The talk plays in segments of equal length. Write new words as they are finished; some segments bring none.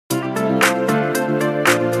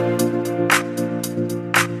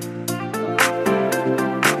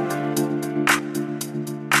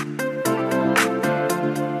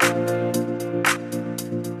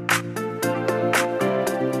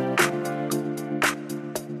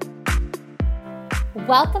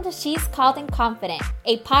Welcome to She's Called and Confident,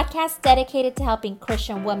 a podcast dedicated to helping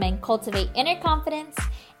Christian women cultivate inner confidence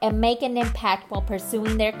and make an impact while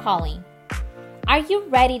pursuing their calling. Are you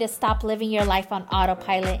ready to stop living your life on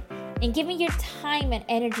autopilot and giving your time and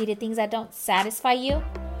energy to things that don't satisfy you?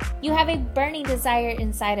 You have a burning desire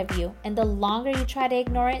inside of you, and the longer you try to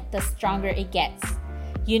ignore it, the stronger it gets.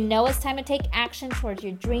 You know it's time to take action towards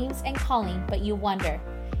your dreams and calling, but you wonder,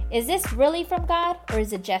 is this really from God or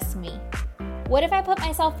is it just me? What if I put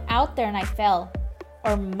myself out there and I fail?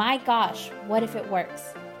 Or my gosh, what if it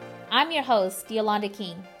works? I'm your host, Yolanda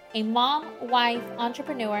King, a mom, wife,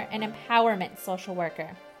 entrepreneur, and empowerment social worker.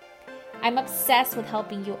 I'm obsessed with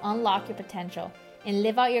helping you unlock your potential and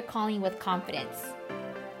live out your calling with confidence.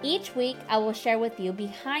 Each week, I will share with you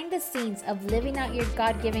behind the scenes of living out your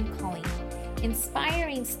God-given calling,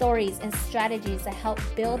 inspiring stories and strategies that help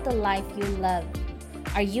build the life you love.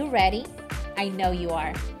 Are you ready? I know you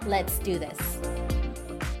are. Let's do this.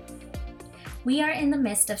 We are in the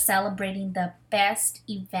midst of celebrating the best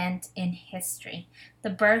event in history, the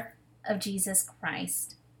birth of Jesus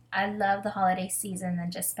Christ. I love the holiday season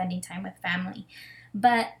and just spending time with family.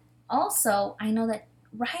 But also, I know that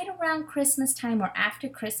right around Christmas time or after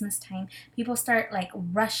Christmas time, people start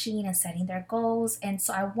rushing and setting their goals. And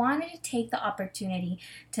so I wanted to take the opportunity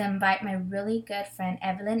to invite my really good friend,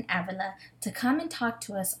 Evelyn Avila, to come and talk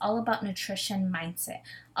to us all about nutrition mindset,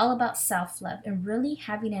 all about self-love, and really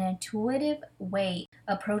having an intuitive way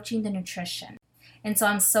approaching the nutrition. And so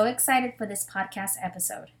I'm so excited for this podcast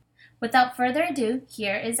episode. Without further ado,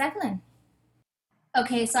 here is Evelyn.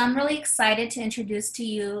 Okay, so I'm really excited to introduce to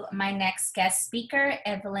you my next guest speaker,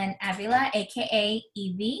 Evelyn Avila, aka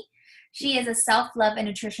Evie. She is a self-love and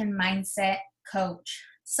nutrition mindset coach.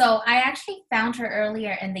 So I actually found her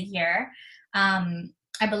earlier in the year.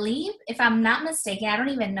 I believe, if I'm not mistaken, I don't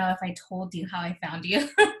even know if I told you how I found you.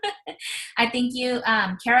 I think you,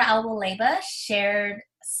 Kara Alwaleba, shared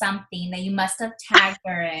something that you must have tagged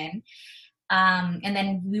her in. And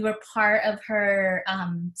then we were part of her,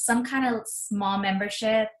 some kind of small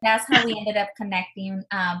membership. That's how we ended up connecting.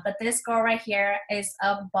 But this girl right here is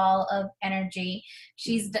a ball of energy.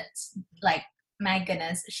 She's my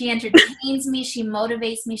goodness. She entertains me. She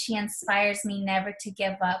motivates me. She inspires me never to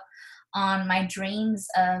give up on my dreams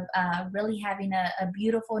of really having a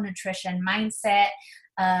beautiful nutrition mindset,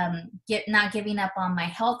 not giving up on my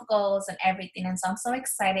health goals and everything. And so I'm so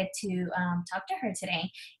excited to talk to her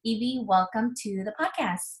today. Evie, welcome to the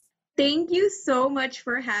podcast. Thank you so much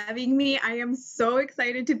for having me. I am so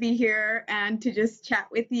excited to be here and to just chat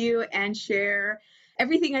with you and share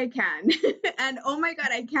everything I can. And oh my God,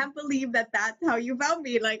 I can't believe that that's how you found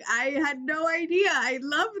me. I had no idea. I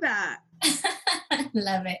love that.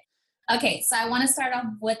 Love it. Okay, so I want to start off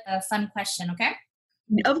with a fun question, okay?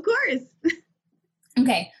 Of course.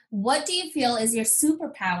 Okay, what do you feel is your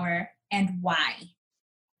superpower and why?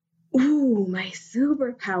 Ooh, my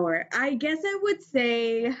superpower. I guess I would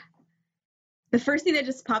say the first thing that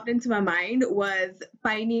just popped into my mind was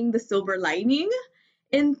finding the silver lining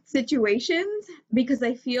in situations, because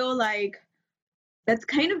I feel like that's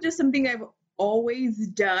kind of just something I've always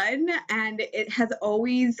done, and it has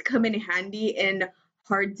always come in handy in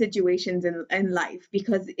hard situations in life,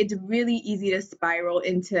 because it's really easy to spiral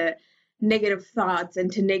into negative thoughts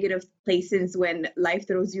and to negative places when life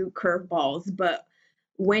throws you curveballs. But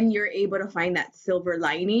when you're able to find that silver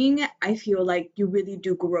lining, I feel like you really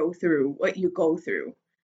do grow through what you go through.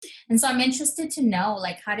 And so I'm interested to know,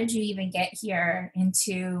 how did you even get here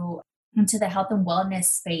into the health and wellness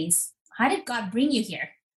space? How did God bring you here?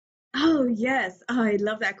 Oh, yes. Oh, I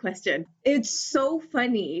love that question. It's so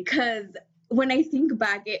funny because when I think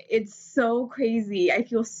back, it's so crazy. I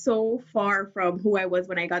feel so far from who I was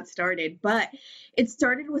when I got started, but it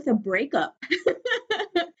started with a breakup.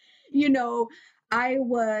 I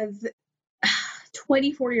was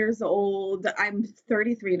 24 years old. I'm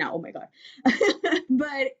 33 now. Oh my God.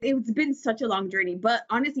 But it's been such a long journey. But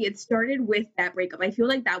honestly, it started with that breakup. I feel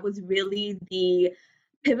like that was really the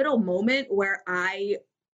pivotal moment where I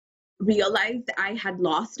realized I had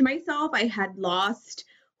lost myself. I had lost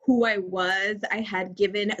who I was. I had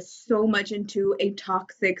given so much into a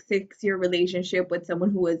toxic 6-year relationship with someone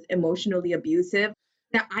who was emotionally abusive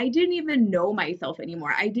that I didn't even know myself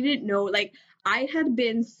anymore. I didn't know, I had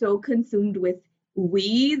been so consumed with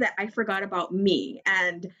we that I forgot about me,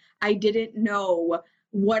 and I didn't know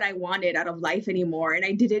what I wanted out of life anymore. And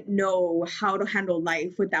I didn't know how to handle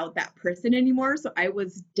life without that person anymore. So I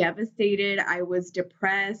was devastated. I was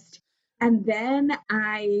depressed. And then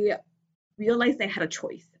I realized I had a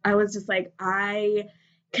choice. I was just like, I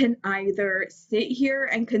can either sit here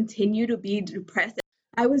and continue to be depressed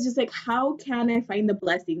I was just like, how can I find the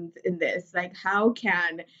blessings in this? Like, how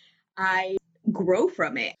can I grow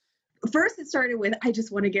from it? First, it started with, I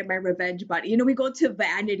just want to get my revenge body. You know, we go to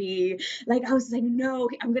vanity. Like, I was like, no,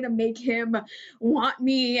 I'm going to make him want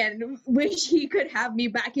me and wish he could have me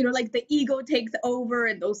back. You know, like the ego takes over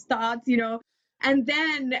and those thoughts, you know. And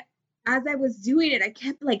then as I was doing it, I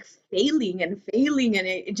kept like failing and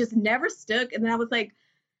it just never stuck. And then I was like,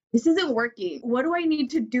 this isn't working. What do I need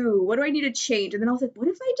to do? What do I need to change? And then I was like, what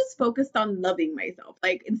if I just focused on loving myself?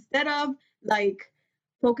 Like instead of like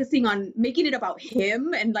focusing on making it about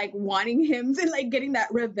him and like wanting him to like getting that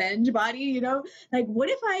revenge body, you know? Like what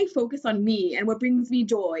if I focus on me and what brings me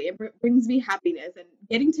joy and brings me happiness and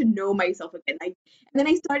getting to know myself again? Like and then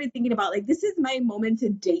I started thinking about like this is my moment to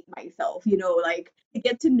date myself, you know, like to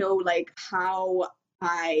get to know like how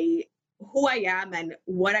I who I am and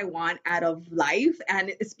what I want out of life,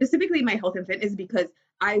 and specifically my health and fitness, because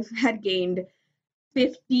I've had gained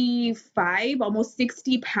 55, almost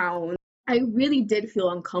 60 pounds. I really did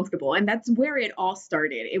feel uncomfortable. And that's where it all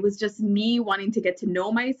started. It was just me wanting to get to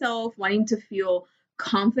know myself, wanting to feel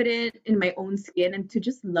confident in my own skin, and to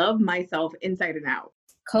just love myself inside and out.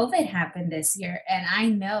 COVID happened this year, and I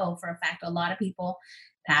know for a fact a lot of people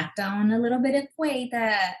packed on a little bit of weight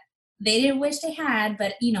that they didn't wish they had,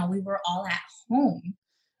 but we were all at home.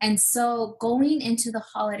 And so going into the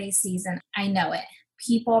holiday season, I know it.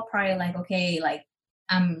 People are probably like, okay, like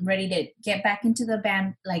I'm ready to get back into the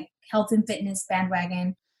band, like health and fitness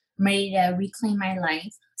bandwagon. I'm ready to reclaim my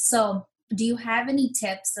life. So, do you have any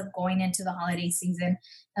tips of going into the holiday season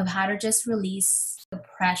of how to just release the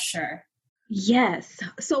pressure? Yes.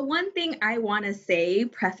 So one thing I want to say,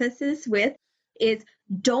 preface this with, is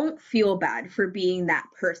don't feel bad for being that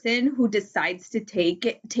person who decides to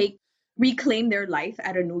reclaim their life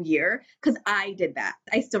at a new year. Because I did that.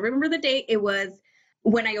 I still remember the day. It was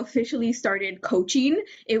when I officially started coaching.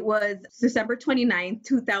 It was December 29th,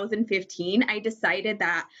 2015. I decided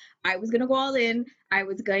that I was going to go all in. I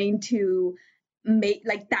was going to make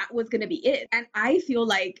like that was going to be it. And I feel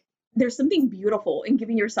like there's something beautiful in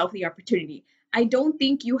giving yourself the opportunity. I don't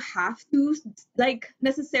think you have to like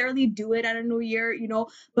necessarily do it at a new year, you know,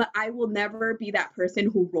 but I will never be that person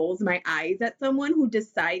who rolls my eyes at someone who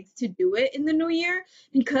decides to do it in the new year,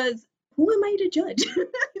 because who am I to judge?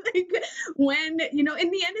 Like when, you know, in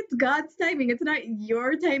the end it's God's timing. It's not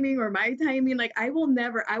your timing or my timing. Like I will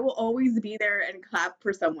always be there and clap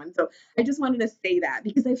for someone. So I just wanted to say that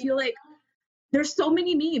because I feel like there's so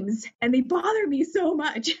many memes and they bother me so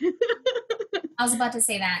much. I was about to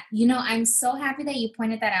say that. I'm so happy that you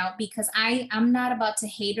pointed that out because I'm not about to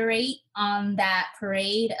haterate on that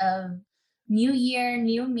parade of new year,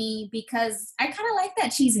 new me because I kind of like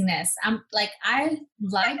that cheesiness. I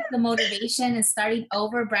like the motivation and starting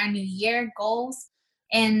over, brand new year goals.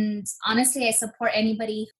 And honestly, I support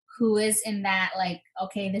anybody who is in that like,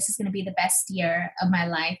 okay, this is going to be the best year of my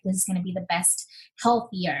life. This is going to be the best health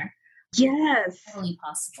year. Yes. Totally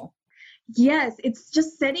possible. Yes, it's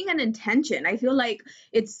just setting an intention. I feel like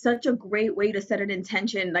it's such a great way to set an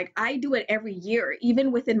intention. Like I do it every year,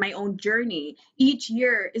 even within my own journey. Each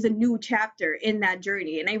year is a new chapter in that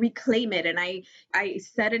journey and I reclaim it and I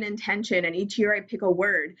set an intention and each year I pick a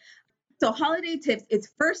word. So holiday tips,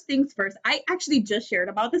 it's first things first. I actually just shared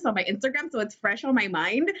about this on my Instagram, so it's fresh on my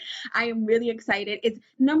mind. I am really excited. It's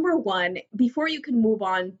number one, before you can move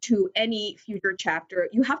on to any future chapter,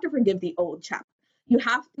 you have to forgive the old chapter. You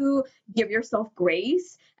have to give yourself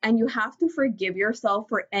grace and you have to forgive yourself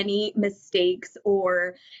for any mistakes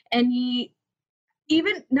or any,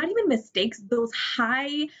 even not even mistakes, those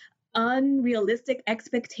high unrealistic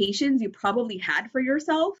expectations you probably had for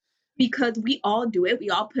yourself, because we all do it. We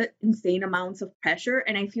all put insane amounts of pressure.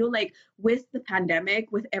 And I feel like with the pandemic,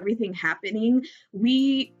 with everything happening,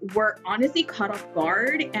 we were honestly caught off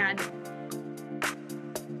guard. And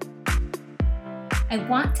I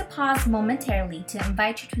want to pause momentarily to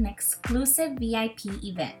invite you to an exclusive VIP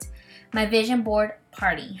event, my Vision Board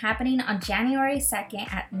Party, happening on January 2nd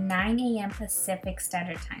at 9 a.m. Pacific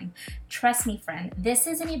Standard Time. Trust me, friend, this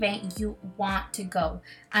is an event you want to go.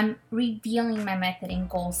 I'm revealing my method in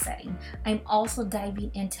goal setting. I'm also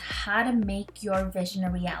diving into how to make your vision a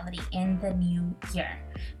reality in the new year.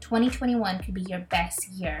 2021 could be your best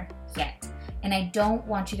year yet, and I don't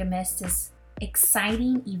want you to miss this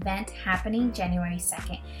exciting event happening January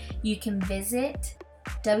 2nd. You can visit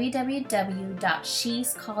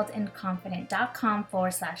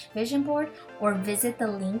www.shescalledandconfident.com/vision board or visit the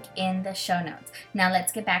link in the show notes. Now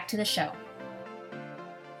let's get back to the show.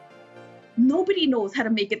 nobody knows how to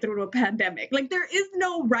make it through a pandemic. Like there is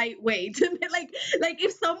no right way to like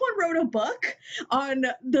if someone wrote a book on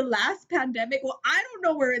the last pandemic, well, I don't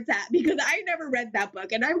know where it's at because I never read that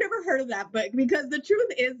book and I've never heard of that book, because the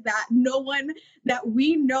truth is that no one that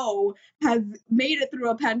we know has made it through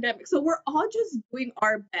a pandemic. So we're all just doing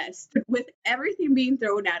our best with everything being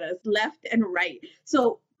thrown at us left and right.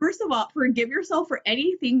 So first of all, forgive yourself for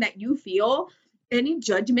anything that you feel, any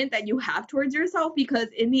judgment that you have towards yourself, because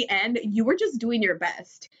in the end, you were just doing your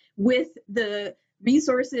best with the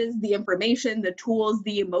resources, the information, the tools,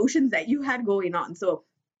 the emotions that you had going on. So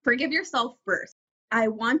forgive yourself first. I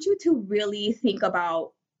want you to really think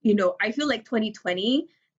about, I feel like 2020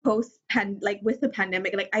 like with the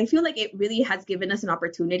pandemic, like I feel like it really has given us an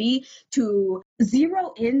opportunity to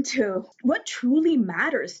zero into what truly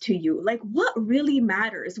matters to you, like what really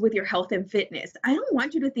matters with your health and fitness. I don't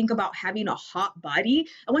want you to think about having a hot body.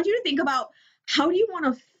 I want you to think about, how do you want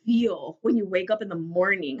to feel when you wake up in the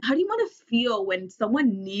morning? How do you want to feel when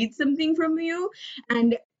someone needs something from you?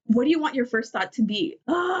 And what do you want your first thought to be?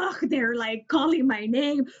 Oh, they're like calling my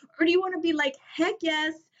name. Or do you want to be like, heck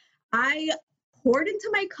yes, I poured into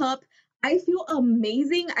my cup. I feel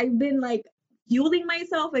amazing. I've been like fueling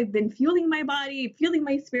myself. I've been fueling my body, fueling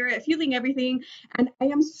my spirit, fueling everything. And I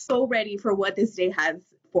am so ready for what this day has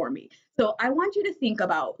for me. So I want you to think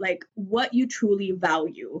about like what you truly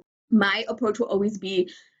value. My approach will always be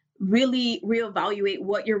really reevaluate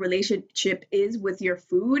what your relationship is with your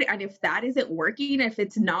food. And if that isn't working, if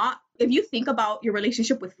you think about your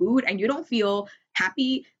relationship with food and you don't feel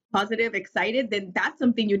happy, positive, excited, then that's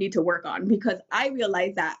something you need to work on, because I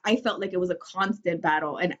realized that I felt like it was a constant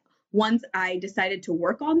battle. And once I decided to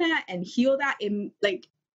work on that and heal that,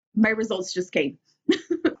 my results just came.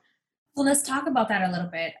 Well, let's talk about that a little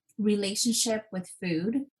bit. Relationship with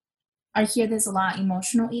food. I hear there's a lot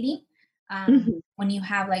emotional eating. When you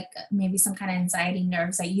have like maybe some kind of anxiety,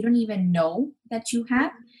 nerves that you don't even know that you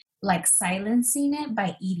have, like silencing it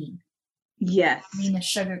by eating. Yes. I mean, the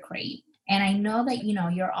sugar crave. And I know that,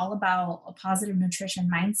 you're all about a positive nutrition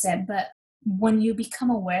mindset, but when you become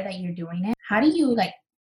aware that you're doing it, how do you like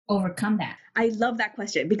overcome that? I love that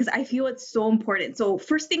question because I feel it's so important. So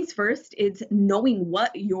first things first is knowing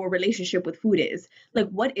what your relationship with food is. Like,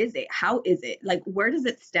 what is it? How is it? Like, where does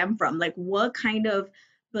it stem from? Like, what kind of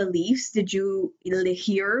beliefs did you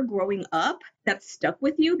hear growing up that stuck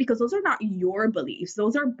with you? Because those are not your beliefs.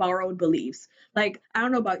 Those are borrowed beliefs. Like, I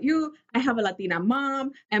don't know about you. I have a Latina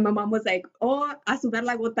mom, and my mom was like, oh, a sudar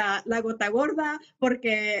la gota gorda,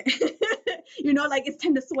 porque, like it's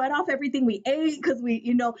time to sweat off everything we ate because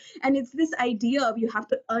and it's this idea of you have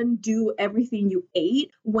to undo everything you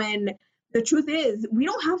ate, when the truth is, we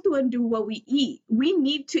don't have to undo what we eat. We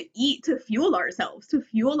need to eat to fuel ourselves, to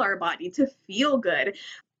fuel our body, to feel good.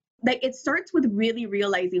 Like, it starts with really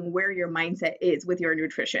realizing where your mindset is with your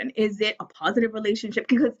nutrition. Is it a positive relationship?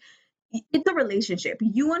 Because it's a relationship.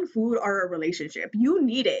 You and food are a relationship. You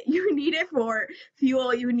need it. You need it for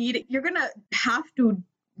fuel. You need it. You're going to have to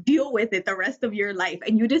deal with it the rest of your life.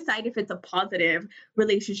 And you decide if it's a positive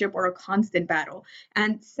relationship or a constant battle.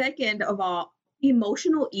 And second of all,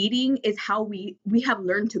 emotional eating is how we have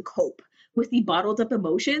learned to cope with the bottled up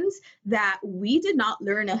emotions that we did not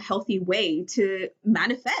learn a healthy way to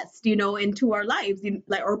manifest, into our lives,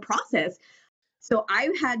 or process. So I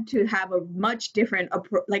had to have a much different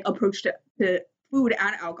approach to food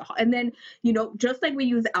and alcohol. And then, just like we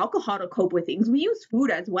use alcohol to cope with things, we use food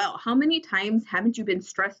as well. How many times haven't you been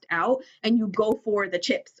stressed out and you go for the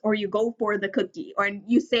chips or you go for the cookie, or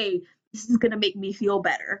you say, this is going to make me feel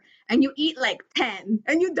better, and you eat like 10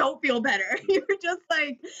 and you don't feel better. You're just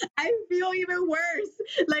like, I feel even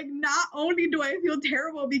worse. Like, not only do I feel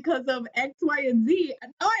terrible because of X, Y, and Z,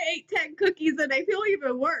 now I ate 10 cookies and I feel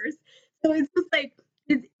even worse. So it's just like,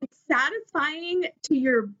 it's satisfying to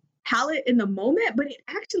your palate in the moment, but it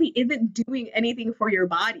actually isn't doing anything for your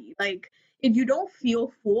body. Like, if you don't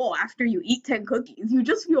feel full after you eat 10 cookies, you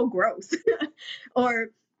just feel gross. Or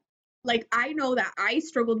like, I know that I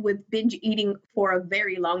struggled with binge eating for a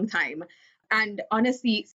very long time. And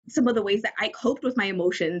honestly, some of the ways that I coped with my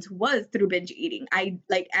emotions was through binge eating.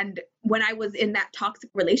 And when I was in that toxic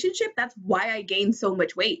relationship, that's why I gained so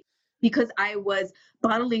much weight, because I was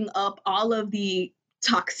bottling up all of the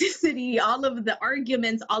toxicity, all of the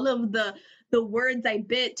arguments, all of the words I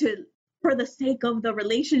bit for the sake of the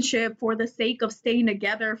relationship, for the sake of staying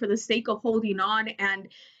together, for the sake of holding on. And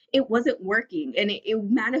it wasn't working, and it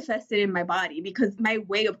manifested in my body, because my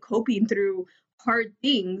way of coping through hard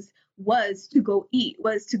things was to go eat,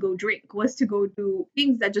 was to go drink, was to go do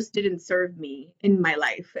things that just didn't serve me in my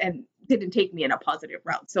life and didn't take me in a positive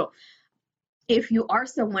route. So if you are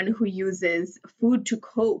someone who uses food to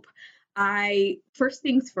cope, I first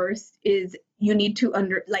things first is you need to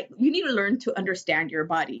you need to learn to understand your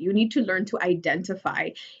body. You need to learn to identify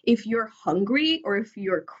if you're hungry or if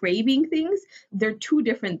you're craving things. They're two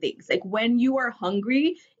different things. Like when you are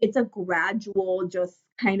hungry, it's a gradual just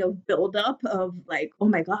kind of buildup of like, oh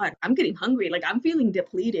my God, I'm getting hungry. Like I'm feeling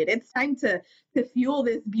depleted. It's time to fuel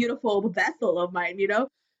this beautiful vessel of mine, you know?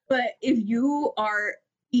 But if you are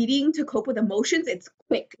eating to cope with emotions, it's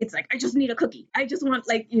quick. It's like, I just need a cookie. I just want,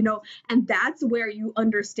 like, you know, and that's where you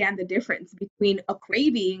understand the difference between a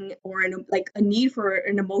craving or like a need for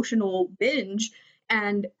an emotional binge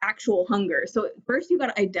and actual hunger. So first you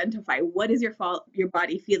got to identify what is your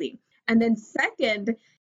body feeling. And then second,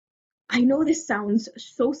 I know this sounds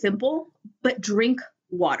so simple, but drink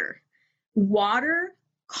water. Water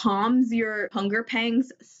calms your hunger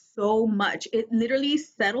pangs so much. It literally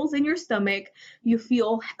settles in your stomach. You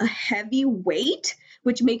feel a heavy weight,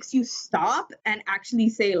 which makes you stop and actually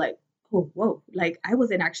say, like, oh, whoa, like I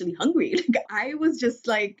wasn't actually hungry. Like I was just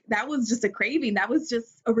like, that was just a craving. That was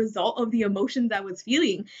just a result of the emotions I was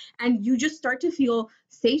feeling. And you just start to feel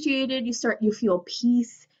satiated. You feel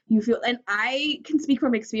peace. You feel, and I can speak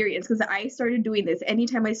from experience because I started doing this.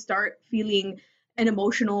 Anytime I start feeling an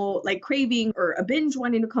emotional like craving or a binge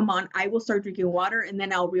wanting to come on, I will start drinking water and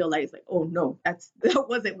then I'll realize like, oh no, that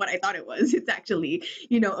wasn't what I thought it was. It's actually,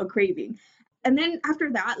 you know, a craving. And then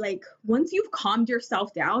after that, like once you've calmed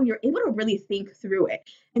yourself down, you're able to really think through it.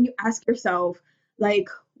 And you ask yourself, like,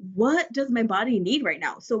 what does my body need right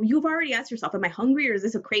now? So you've already asked yourself, am I hungry or is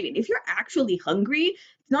this a craving? If you're actually hungry,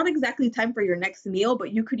 it's not exactly time for your next meal,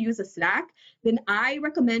 but you could use a snack, then I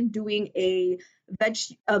recommend doing a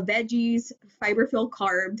veggies fiber filled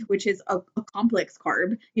carb, which is a complex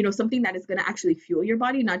carb, you know, something that is going to actually fuel your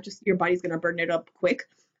body, not just your body's going to burn it up quick,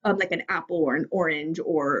 like an apple or an orange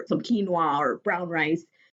or some quinoa or brown rice,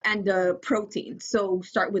 and the protein. So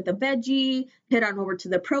start with the veggie, head on over to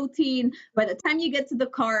the protein. By the time you get to the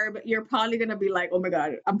carb, you're probably going to be like, oh my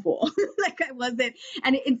God, I'm full. Like I wasn't.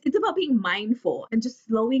 And it's about being mindful and just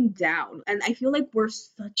slowing down. And I feel like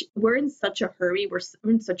we're in such a hurry. We're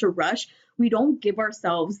in such a rush. We don't give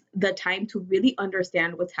ourselves the time to really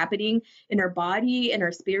understand what's happening in our body, in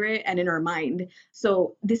our spirit, and in our mind.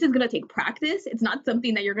 So this is going to take practice. It's not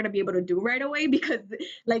something that you're going to be able to do right away because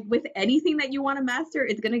like with anything that you want to master,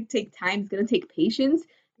 it's going to take time, it's going to take patience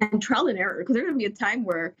and trial and error, because there's going to be a time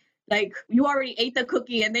where like you already ate the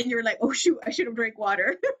cookie and then you're like, oh shoot, I should have drank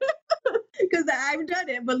water. Because I've done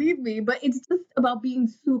it, believe me. But it's just about being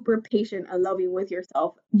super patient and loving with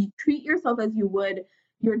yourself. You treat yourself as you would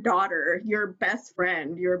your daughter, your best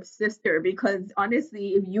friend, your sister, because honestly,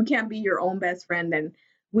 if you can't be your own best friend, then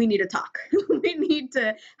we need to talk. We need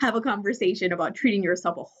to have a conversation about treating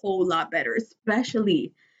yourself a whole lot better,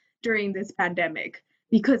 especially during this pandemic,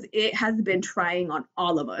 because it has been trying on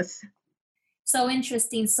all of us. So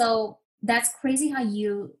interesting. So that's crazy how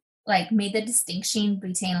you like made the distinction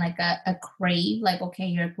between like a crave, like okay,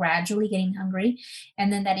 you're gradually getting hungry,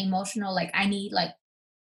 and then that emotional, like I need like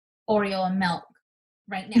Oreo and milk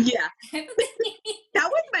right now. Yeah, that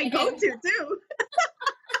was my And go-to too.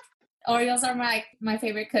 Oreos are my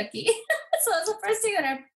favorite cookie. So that's the first thing that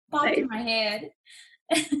I popped in Like, my head.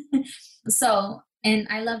 So, and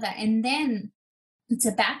I love that. And then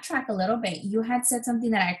to backtrack a little bit, you had said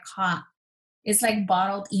something that I caught. It's like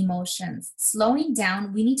bottled emotions. Slowing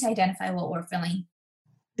down, we need to identify what we're feeling.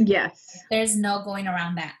 yes. There's no going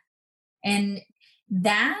around that. And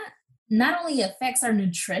that not only affects our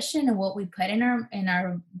nutrition and what we put in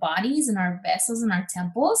our bodies and our vessels and our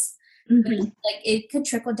temples, but Hmm. like it could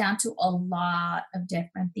trickle down to a lot of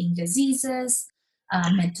different things, diseases,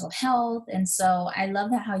 mental health. And so I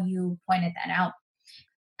love that how you pointed that out.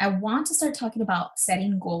 I want to start talking about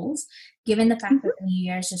setting goals, given the fact that the new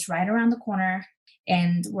year is just right around the corner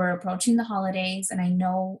and we're approaching the holidays. And I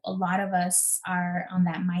know a lot of us are on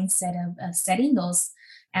that mindset of setting those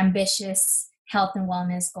ambitious health and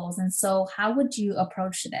wellness goals. And so, how would you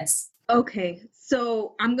approach this? Okay,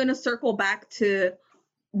 so I'm going to circle back to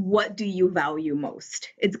what do you value most?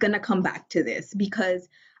 It's going to come back to this because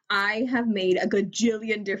I have made a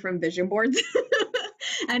gajillion different vision boards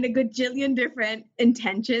and a gajillion different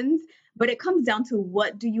intentions, but it comes down to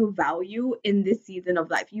what do you value in this season of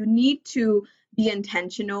life? You need to be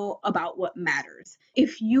intentional about what matters.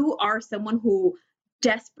 If you are someone who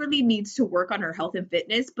desperately needs to work on her health and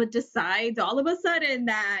fitness, but decides all of a sudden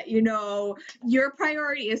that, you know, your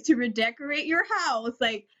priority is to redecorate your house,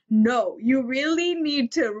 like, no, you really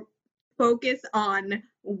need to focus on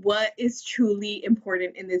what is truly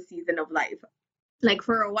important in this season of life. Like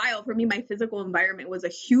for a while, for me, my physical environment was a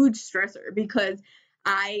huge stressor because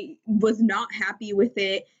I was not happy with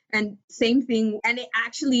it. And same thing. And it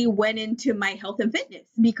actually went into my health and fitness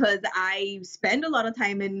because I spend a lot of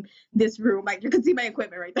time in this room. Like you can see my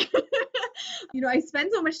equipment right there. I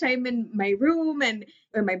spend so much time in my room and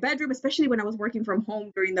in my bedroom, especially when I was working from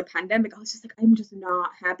home during the pandemic. I was just like, I'm just not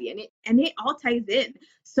happy. And it all ties in.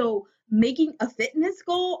 So making a fitness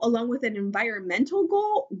goal along with an environmental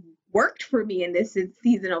goal worked for me in this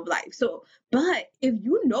season of life. So, but if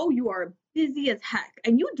you are busy as heck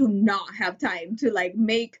and you do not have time to like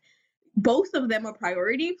make both of them a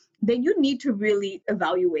priority, then you need to really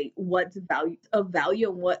evaluate what's value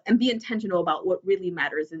and be intentional about what really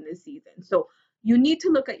matters in this season. So you need to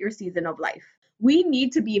look at your season of life. We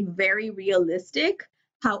need to be very realistic.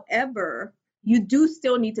 However, you do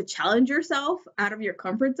still need to challenge yourself out of your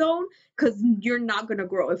comfort zone because you're not going to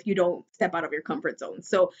grow if you don't step out of your comfort zone.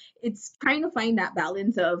 So it's trying to find that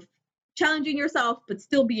balance of challenging yourself, but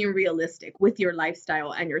still being realistic with your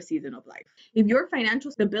lifestyle and your season of life. If your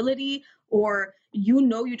financial stability, or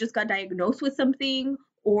you just got diagnosed with something,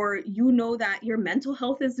 or that your mental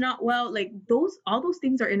health is not well, like all those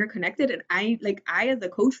things are interconnected. And I as a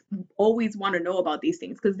coach always want to know about these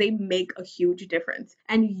things because they make a huge difference.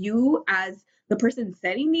 And you as the person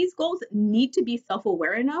setting these goals need to be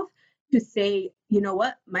self-aware enough to say, you know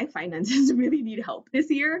what, my finances really need help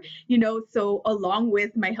this year, so along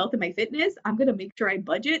with my health and my fitness, I'm going to make sure I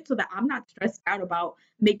budget so that I'm not stressed out about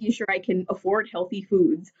making sure I can afford healthy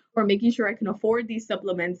foods or making sure I can afford these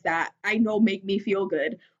supplements that I know make me feel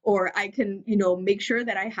good, or I can, make sure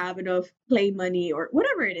that I have enough play money or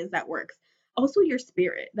whatever it is that works. Also your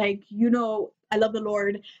spirit, I love the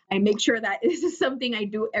Lord. I make sure that this is something I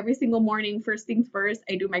do every single morning. First things first,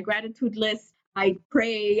 I do my gratitude list. I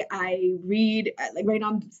pray, I read, like right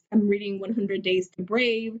now I'm reading 100 Days to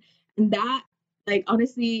Brave. And that, like,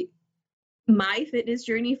 honestly, my fitness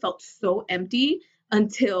journey felt so empty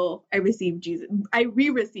until I received Jesus. I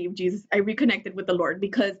received Jesus. I reconnected with the Lord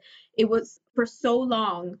because it was for so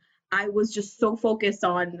long, I was just so focused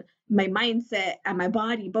on my mindset and my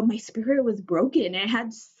body, but my spirit was broken. I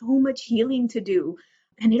had so much healing to do.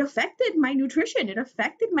 And it affected my nutrition. It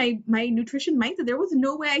affected my nutrition mindset. There was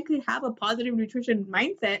no way I could have a positive nutrition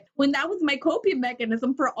mindset when that was my coping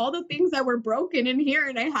mechanism for all the things that were broken in here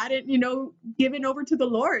and I hadn't, given over to the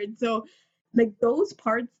Lord. So like those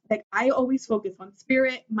parts, like I always focus on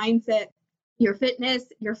spirit, mindset, your fitness,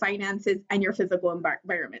 your finances, and your physical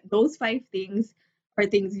environment. Those 5 things are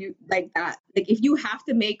things you like that. Like if you have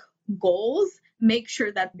to make goals, make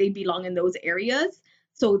sure that they belong in those areas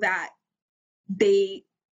so that they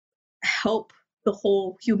help the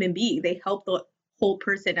whole human being. They help the whole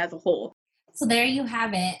person as a whole. So there you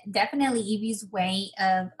have it. Definitely Evie's way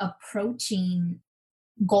of approaching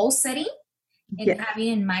goal setting and having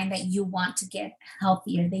in mind that you want to get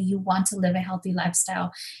healthier, that you want to live a healthy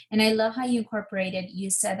lifestyle. And I love how you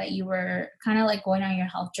said that you were kind of like going on your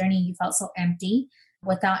health journey. You felt so empty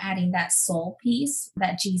without adding that soul piece,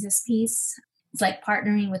 that Jesus piece. It's like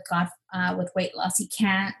partnering with God with weight loss. You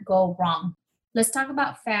can't go wrong. Let's talk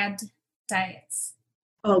about fad diets.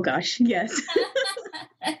 Oh gosh, yes.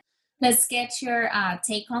 Let's get your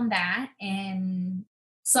take on that. And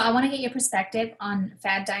so I want to get your perspective on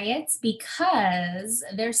fad diets because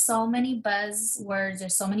there's so many buzzwords,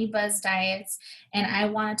 there's so many buzz diets, and I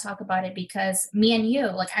want to talk about it because me and you,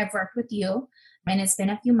 like I've worked with you and it's been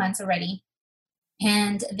a few months already.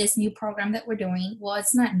 And this new program that we're doing, well,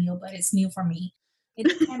 it's not new, but it's new for me.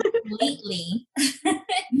 It's completely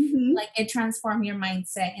like it transforms your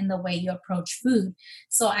mindset in the way you approach food.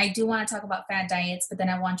 So I do want to talk about fad diets, but then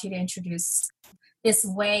I want you to introduce this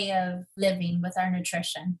way of living with our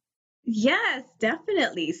nutrition. Yes,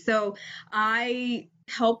 definitely. So I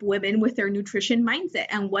help women with their nutrition mindset.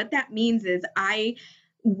 And what that means is I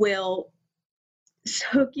will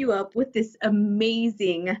hook you up with this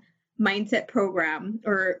amazing mindset program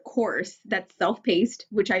or course that's self-paced,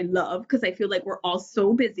 which I love because I feel like we're all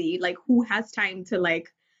so busy. Like who has time to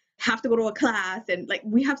like have to go to a class, and like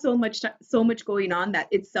we have so much going on that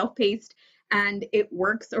it's self-paced and it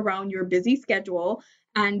works around your busy schedule,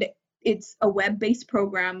 and it's a web-based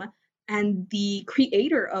program. And the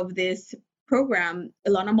creator of this program,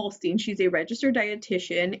 Ilana Molstein, she's a registered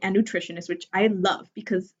dietitian and nutritionist, which I love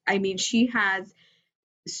because I mean she has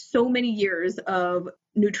so many years of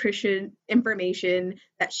nutrition information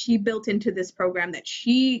that she built into this program that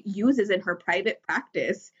she uses in her private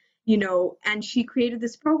practice, and she created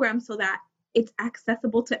this program so that it's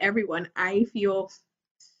accessible to everyone. I feel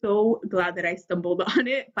so glad that I stumbled on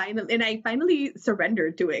it finally, and I finally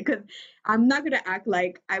surrendered to it because I'm not going to act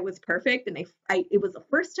like I was perfect. And it was the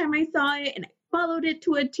first time I saw it and I followed it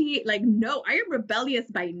to a T. Like, no, I am rebellious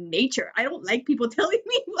by nature. I don't like people telling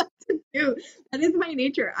me what to do. That is my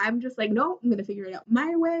nature. I'm just like, no, I'm going to figure it out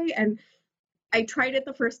my way. And I tried it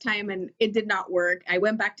the first time and it did not work. I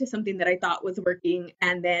went back to something that I thought was working.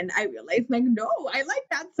 And then I realized, like, no, I like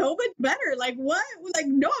that so much better. Like, what? Like,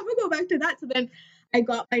 no, I'm going to go back to that. So then I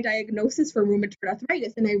got my diagnosis for rheumatoid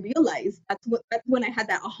arthritis. And I realized that's when I had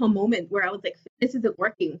that aha moment where I was like, this isn't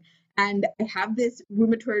working. And I have this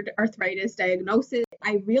rheumatoid arthritis diagnosis.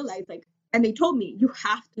 I realized, like, and they told me, you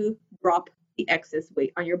have to drop the excess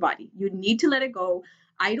weight on your body. You need to let it go.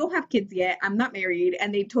 I don't have kids yet. I'm not married.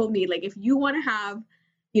 And they told me, like, if you want to have,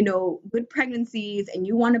 good pregnancies and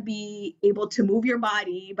you want to be able to move your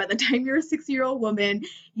body by the time you're a 6-year-old woman,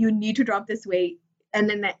 you need to drop this weight. And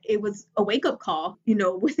then it was a wake up call,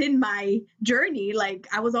 within my journey. Like,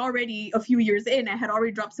 I was already a few years in, I had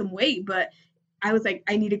already dropped some weight, but I was like,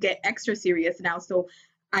 I need to get extra serious now. So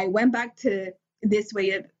I went back to this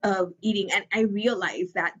way of eating, and I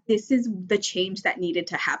realized that this is the change that needed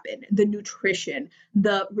to happen. The nutrition,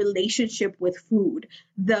 the relationship with food,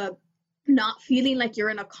 the not feeling like you're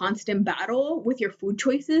in a constant battle with your food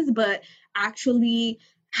choices, but actually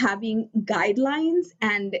having guidelines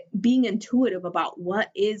and being intuitive about what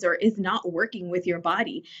is or is not working with your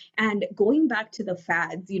body. And going back to the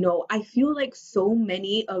fads, I feel like so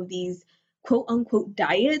many of these quote unquote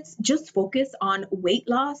diets just focus on weight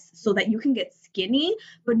loss so that you can get skinny,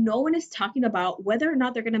 but no one is talking about whether or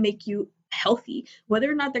not they're going to make you healthy, whether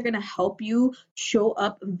or not they're going to help you show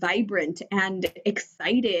up vibrant and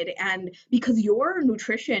excited. And because your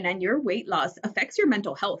nutrition and your weight loss affects your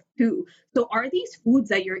mental health too. So are these foods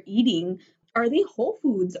that you're eating, are they whole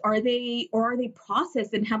foods? Are they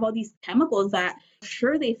processed and have all these chemicals that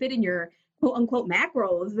sure they fit in your quote unquote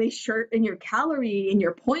macros, they sure in your calorie and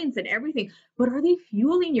your points and everything, but are they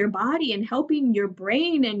fueling your body and helping your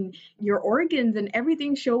brain and your organs and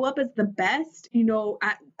everything show up as the best,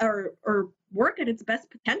 or work at its best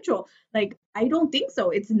potential? Like, I don't think so.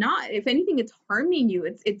 It's not. If anything, it's harming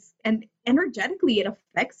you. It's and energetically it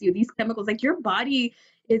affects you. These chemicals, like your body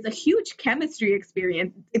is a huge chemistry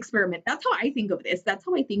experiment. That's how I think of this. That's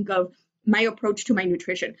how I think of my approach to my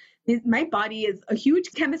nutrition. My body is a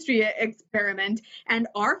huge chemistry experiment, and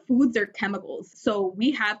our foods are chemicals. So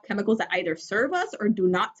we have chemicals that either serve us or do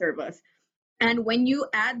not serve us. And when you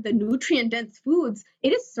add the nutrient dense foods,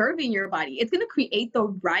 it is serving your body. It's going to create the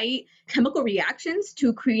right chemical reactions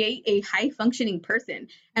to create a high functioning person.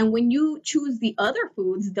 And when you choose the other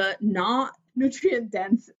foods, the not nutrient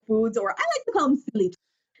dense foods, or I like to call them silly treats.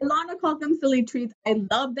 Ilana calls them silly treats. I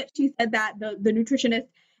love that she said that, the nutritionist.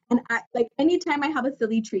 And I, like, anytime I have a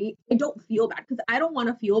silly treat, I don't feel bad because I don't want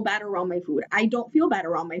to feel bad around my food. I don't feel bad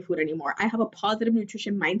around my food anymore. I have a positive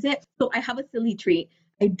nutrition mindset. So I have a silly treat.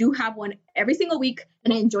 I do have one every single week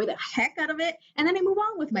and I enjoy the heck out of it. And then I move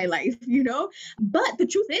on with my life, But the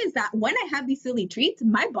truth is that when I have these silly treats,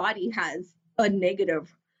 my body has a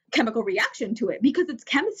negative chemical reaction to it because it's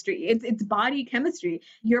chemistry. It's body chemistry.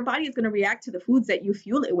 Your body is going to react to the foods that you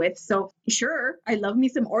fuel it with. So sure, I love me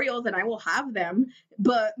some Oreos and I will have them,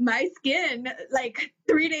 but my skin, like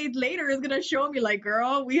 3 days later, is going to show me like,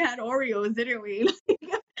 girl, we had Oreos, didn't we?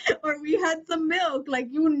 Or we had some milk. Like,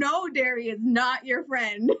 dairy is not your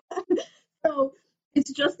friend. So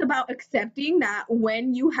it's just about accepting that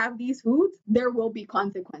when you have these foods, there will be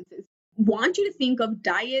consequences. Want you to think of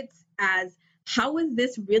diets as, how is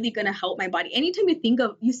this really going to help my body? Anytime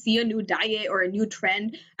you see a new diet or a new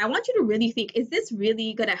trend, I want you to really think, is this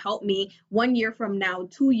really going to help me 1 year from now,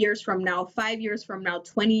 2 years from now, 5 years from now,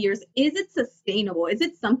 20 years? Is it sustainable? Is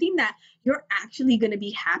it something that you're actually going to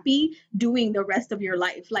be happy doing the rest of your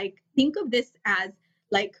life? Like, think of this as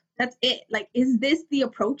like, that's it. Like, is this the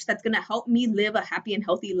approach that's going to help me live a happy and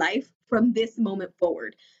healthy life from this moment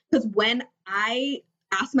forward? Because when I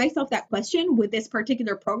asked myself that question with this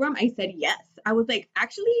particular program, I said yes. I was like,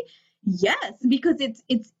 actually, yes, because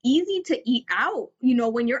it's easy to eat out,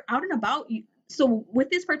 when you're out and about. So with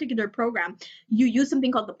this particular program, you use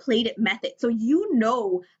something called the plated method. So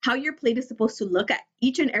how your plate is supposed to look at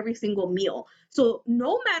each and every single meal. So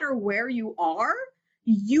no matter where you are,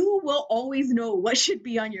 you will always know what should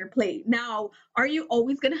be on your plate. Now, are you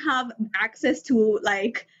always going to have access to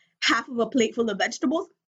like half of a plate full of vegetables?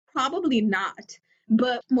 Probably not.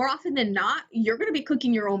 But more often than not, you're going to be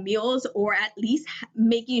cooking your own meals, or at least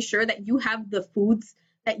making sure that you have the foods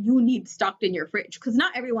that you need stocked in your fridge. Because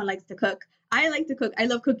not everyone likes to cook. I like to cook. I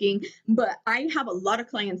love cooking, but I have a lot of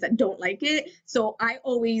clients that don't like it. So I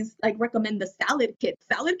always recommend the salad kits.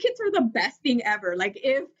 Salad kits are the best thing ever. Like,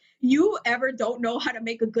 if you ever don't know how to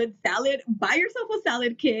make a good salad, buy yourself a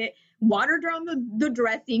salad kit, water down the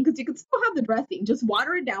dressing, because you could still have the dressing. Just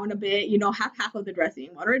water it down a bit, half of the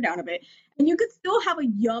dressing, water it down a bit. And you could still have a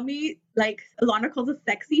yummy, like Alana calls a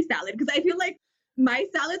sexy salad. Because I feel like my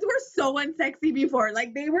salads were so unsexy before.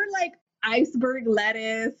 Like they were like iceberg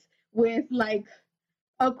lettuce with like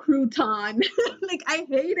a crouton. Like I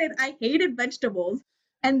hated vegetables.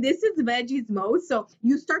 And this is veggies most. So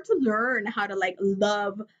you start to learn how to like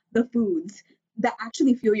love the foods that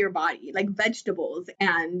actually fuel your body, like vegetables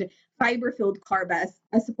and fiber filled carb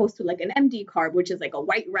as opposed to like an empty carb, which is like a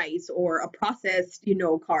white rice or a processed,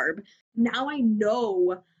 carb. Now I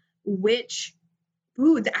know which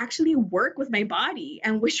foods actually work with my body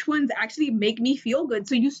and which ones actually make me feel good.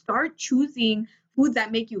 So you start choosing foods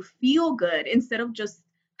that make you feel good instead of just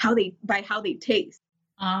how they taste.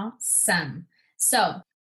 Awesome. So,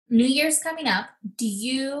 New Year's coming up. Do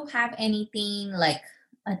you have anything like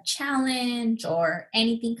a challenge or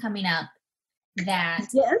anything coming up that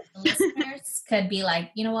Yes. the listeners could be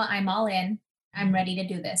like, you know what, I'm all in. I'm ready to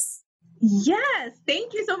do this. Yes,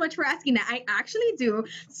 thank you so much for asking that. I actually do.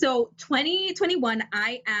 So, 2021,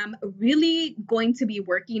 I am really going to be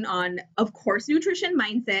working on, of course, nutrition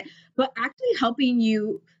mindset, but actually helping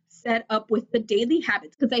you set up with the daily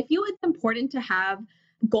habits because I feel it's important to have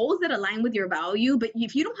goals that align with your value. But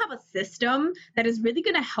if you don't have a system that is really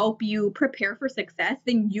going to help you prepare for success,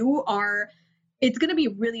 then it's going to be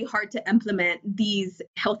really hard to implement these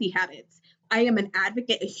healthy habits. I am an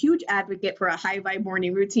advocate, a huge advocate for a high vibe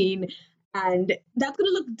morning routine. And that's going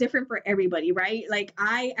to look different for everybody, right? Like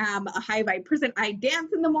I am a high vibe person. I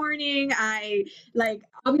dance in the morning.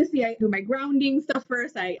 Obviously I do my grounding stuff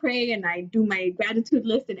first. I pray and I do my gratitude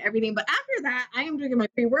list and everything. But after that, I am doing my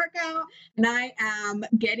pre-workout and I am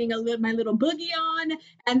getting my little boogie on.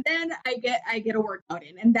 And then I get a workout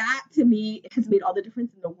in. And that to me has made all the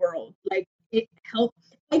difference in the world. Like it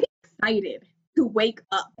helps. I get excited to wake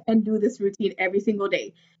up and do this routine every single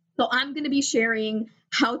day. So I'm going to be sharing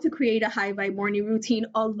how to create a high vibe morning routine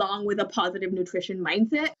along with a positive nutrition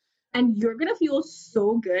mindset. And you're going to feel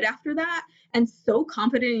so good after that and so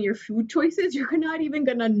confident in your food choices. You're not even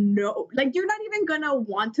going to know, like, you're not even going to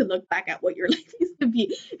want to look back at what your life used to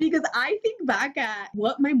be. Because I think back at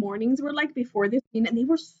what my mornings were like before this, and they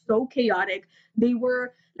were so chaotic. They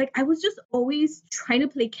were like, I was just always trying to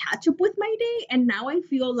play catch up with my day. And now I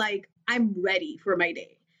feel like I'm ready for my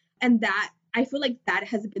day. And that I feel like that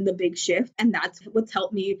has been the big shift. And that's what's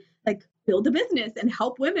helped me like build a business and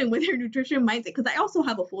help women with their nutrition mindset. Because I also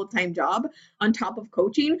have a full-time job on top of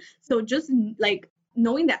coaching. So just like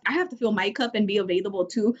knowing that I have to fill my cup and be available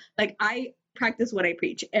too. Like I practice what I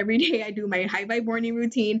preach. Every day I do my high vibe morning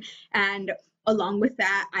routine. And along with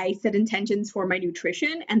that, I set intentions for my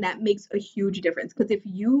nutrition. And that makes a huge difference. Because if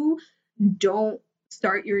you don't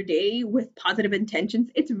start your day with positive intentions,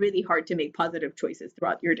 it's really hard to make positive choices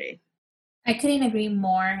throughout your day. I couldn't agree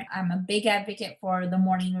more. I'm a big advocate for the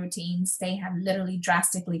morning routines. They have literally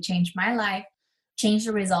drastically changed my life, changed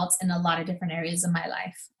the results in a lot of different areas of my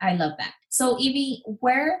life. I love that. So, Evie,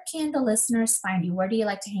 where can the listeners find you? Where do you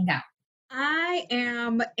like to hang out? I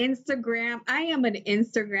am an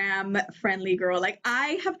Instagram friendly girl. Like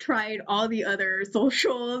I have tried all the other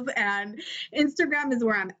socials and Instagram is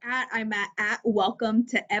where I'm at. I'm at welcome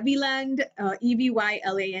to Evyland,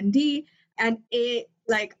 Evyland. And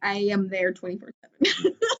I am there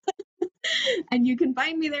 24/7. And you can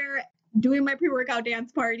find me there doing my pre-workout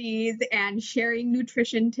dance parties and sharing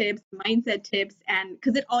nutrition tips, mindset tips, and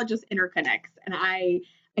because it all just interconnects. And I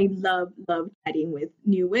love chatting with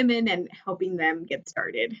new women and helping them get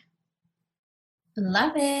started.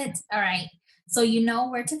 Love it. All right. So you know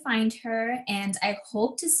where to find her, and I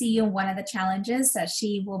hope to see you in one of the challenges that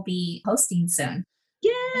she will be hosting soon.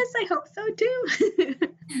 Yes, I hope so too.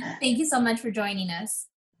 Thank you so much for joining us.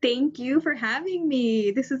 Thank you for having me.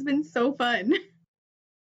 This has been so fun.